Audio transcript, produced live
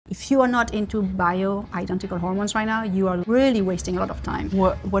If you are not into bioidentical hormones right now, you are really wasting a lot of time.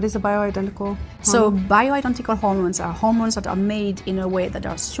 What is a bioidentical hormone? So bioidentical hormones are hormones that are made in a way that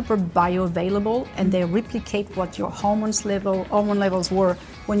are super bioavailable, and they replicate what your hormone levels were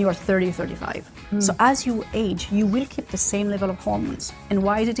when you are 30, 35. So as you age, you will keep the same level of hormones. And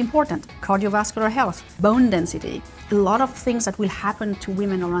why is it important? Cardiovascular health, bone density, a lot of things that will happen to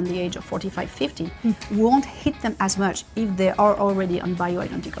women around the age of 45, 50 won't hit them as much if they are already on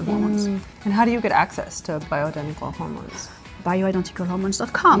bioidentical hormones. And how do you get access to bioidentical hormones?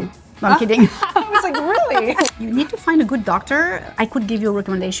 Bioidenticalhormones.com. No, I'm kidding. I was like, really? You need to find a good doctor. I could give you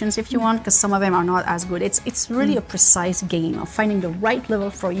recommendations if you want, because some of them are not as good. It's really a precise game of finding the right level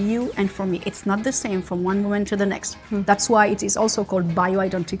for you and for me. It's not the same from one woman to the next. That's why it is also called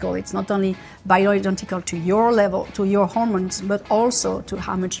bioidentical. It's not only bioidentical to your level, to your hormones, but also to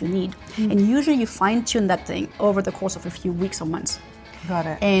how much you need. And usually you fine tune that thing over the course of a few weeks or months. Got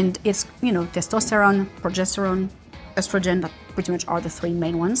it. And it's, testosterone, progesterone, estrogen, that pretty much are the three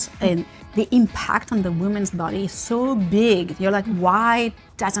main ones. And the impact on the woman's body is so big. You're like, why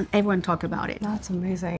doesn't everyone talk about it? That's amazing.